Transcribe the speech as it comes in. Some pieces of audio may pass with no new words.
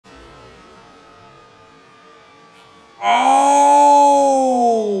Oh!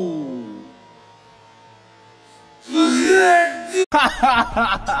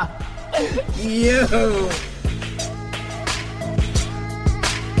 Yo!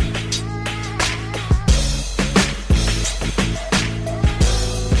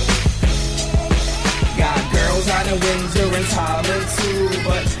 Got girls out in Windsor and Holland too,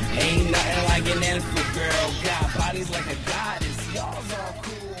 but ain't nothing like an infant girl. Got bodies like a goddess. Y'all's all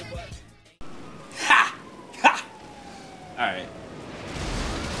cool, but ha! Ha! Alright.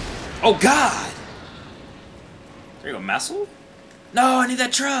 Oh God! There you go, Messel? No, I need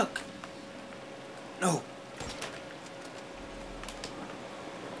that truck! No.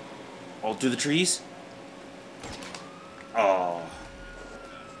 All through the trees? Oh.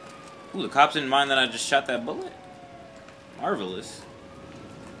 Ooh, the cops didn't mind that I just shot that bullet? Marvelous.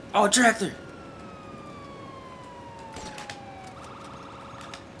 Oh, a tractor!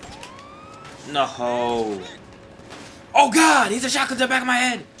 No. Oh God! He's a shotgun to the back of my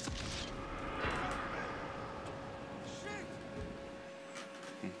head!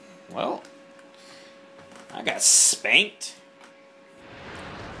 Well, I got spanked.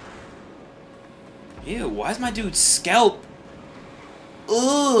 Ew, why is my dude's scalp?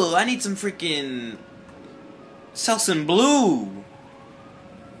 Ugh, I need some freaking Selsun Blue.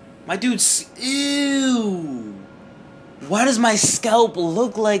 My dude's... Ew. Why does my scalp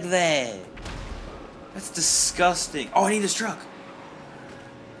look like that? That's disgusting. Oh, I need this truck.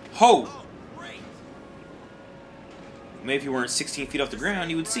 Ho! Maybe if you weren't 16 feet off the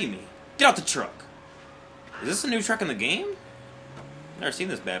ground, you would see me. Get out the truck. Is this a new truck in the game? I've never seen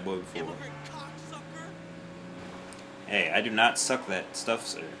this bad boy before. Hey, I do not suck that stuff,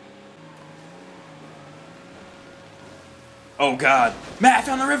 sir. Oh God, Matt, I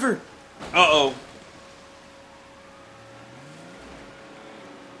found the river. Uh-oh.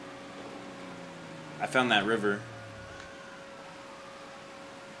 I found that river.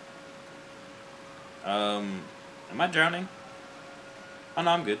 Am I drowning? Oh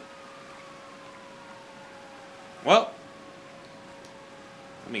no, I'm good. Well,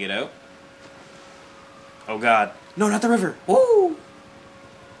 let me get out. Oh God. No, not the river. Woo!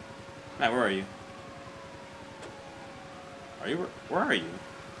 Matt, where are you? Are you? Where are you?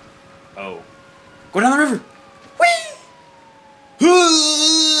 Oh. Go down the river! Whee!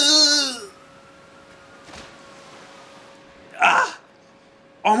 Ah!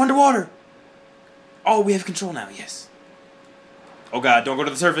 Oh, I'm underwater! Oh, we have control now, yes. Oh God, don't go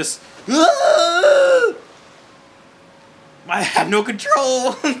to the surface. I have no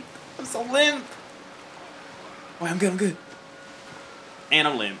control. I'm so limp. Wait, I'm good, I'm good. And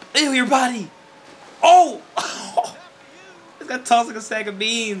I'm limp. Ew, your body. Oh! It's got tossed like a sack of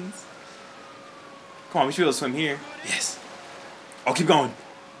beans. Come on, we should be able to swim here. Yes. Oh, keep going.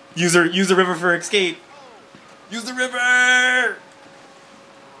 Use the river for escape. Use the river!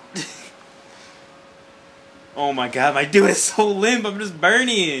 Oh my God, my dude is so limp, I'm just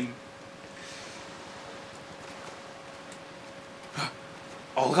burning.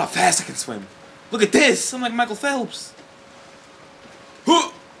 Oh, look how fast I can swim. Look at this, I'm like Michael Phelps.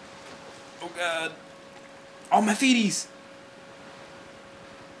 Oh God. Oh, my feeties.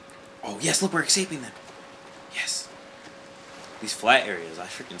 Oh yes, look, we're escaping them. Yes. These flat areas, I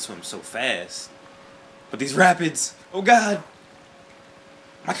freaking swim so fast. But these rapids, oh God.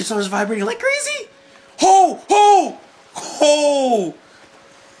 My controller's vibrating like crazy. Ho! Ho! Ho!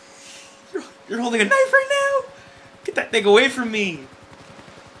 You're holding a knife right now? Get that thing away from me.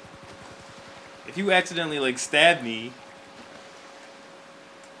 If you accidentally, like, stab me.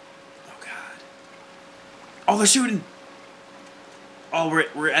 Oh, God. Oh, they're shooting. Oh,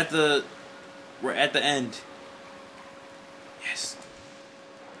 we're at the end. Yes.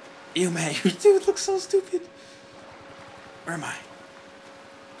 Ew, man, your dude looks so stupid. Where am I?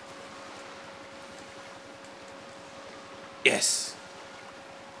 Yes.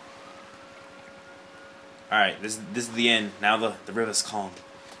 Alright, this is the end. Now the river's calm.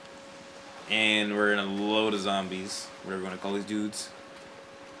 And we're in a load of zombies. Whatever we're gonna call these dudes.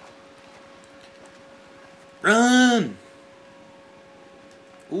 Run!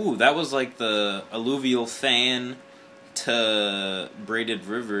 Ooh, that was like the alluvial fan to braided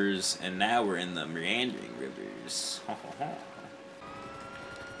rivers, and now we're in the meandering rivers.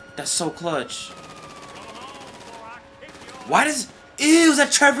 That's so clutch. Why does... Ew, is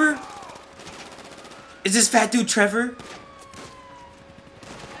that Trevor? Is this fat dude Trevor?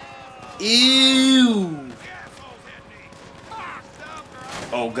 Ew.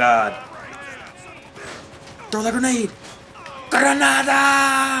 Oh God. Throw that grenade.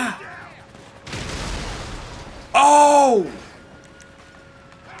 Granada! Oh!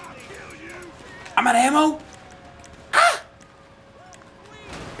 I'm out of ammo? Ah!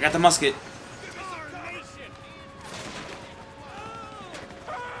 I got the musket.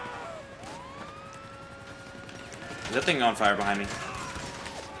 Is that thing on fire behind me?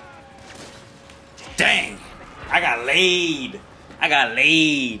 Dang! I got laid! I got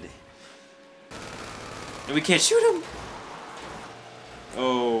laid! And we can't shoot him!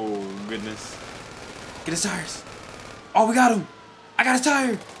 Oh, goodness. Get his tires! Oh, we got him! I got his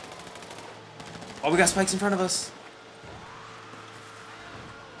tire! Oh, we got spikes in front of us.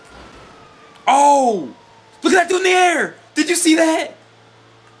 Oh! Look at that dude in the air! Did you see that?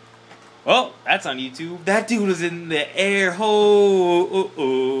 Oh, that's on YouTube. That dude was in the air.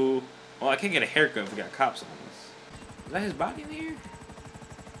 Oh. Well, I can't get a haircut if we got cops on us. Is that his body in the air?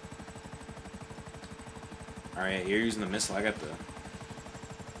 Alright, you're using the missile. I got the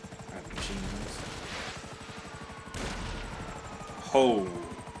machine guns. Oh,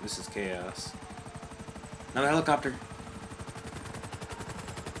 this is chaos. Another helicopter.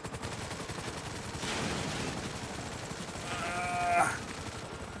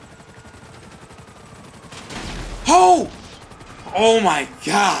 Oh! Oh my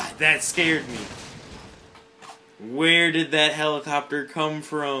god, that scared me. Where did that helicopter come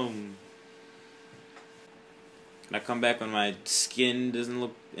from? Can I come back when my skin doesn't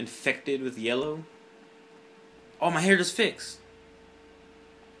look infected with yellow? Oh, my hair just fixed.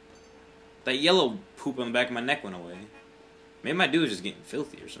 That yellow poop on the back of my neck went away. Maybe my dude was just getting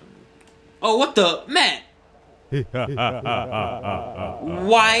filthy or something. Oh, what the? Matt!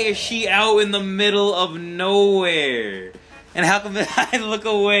 Why is she out in the middle of nowhere? And how come I look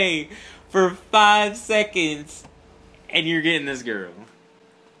away for 5 seconds and you're getting this girl?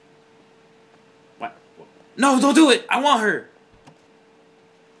 What? No, don't do it! I want her!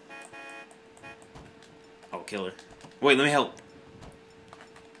 Oh, kill her. Wait, let me help.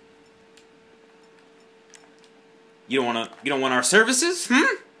 You don't want our services?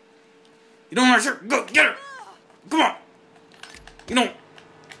 You don't want our services? Go, get her! Come on! You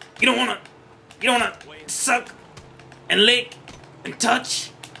don't wanna suck and lick and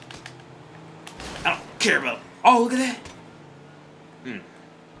touch? I don't care about. Oh, look at that! Alright,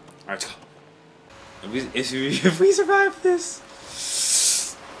 let's go. If we survive this.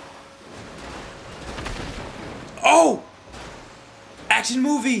 Oh! Action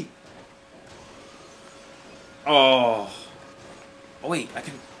movie! Oh. Oh, wait, I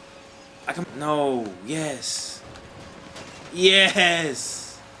can. No, yes.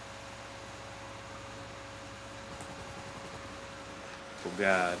 Yes! Oh,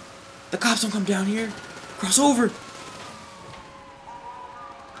 God. The cops don't come down here. Cross over.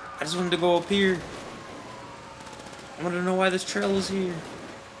 I just wanted to go up here. I wanted to know why this trail is here.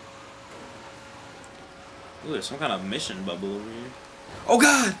 Ooh, there's some kind of mission bubble over here. Oh,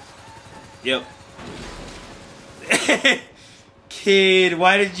 God! Yep. Kid,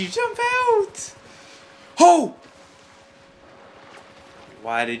 why did you jump out? Oh!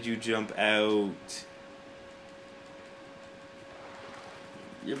 Why did you jump out?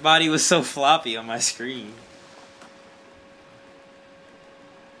 Your body was so floppy on my screen.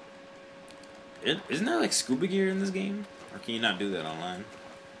 Isn't there like scuba gear in this game? Or can you not do that online?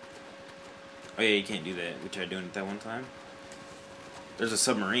 Oh yeah, you can't do that. We tried doing it that one time. There's a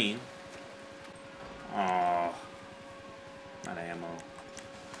submarine. Oh, not ammo.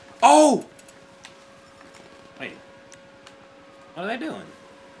 Oh! Wait. What are they doing?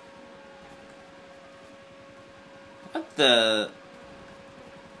 What the?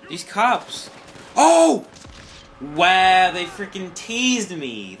 These cops. Oh! Wow, they freaking teased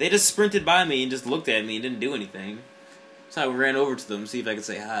me. They just sprinted by me and just looked at me and didn't do anything. So I ran over to them to see if I could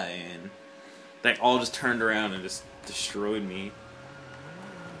say hi, and they all just turned around and just destroyed me.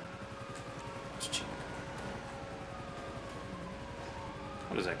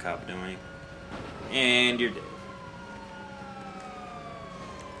 What is that cop doing? And you're dead.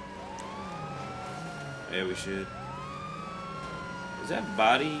 Yeah, we should. Is that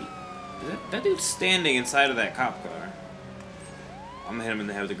body? Is that dude standing inside of that cop car? I'm gonna hit him in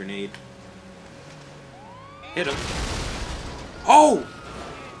the head with a grenade. Hit him. Oh!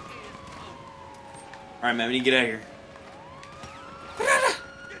 Alright, man, we need to get out of here.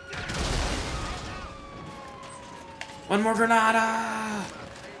 One more granada!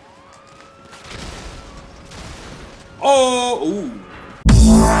 Oh! Ooh.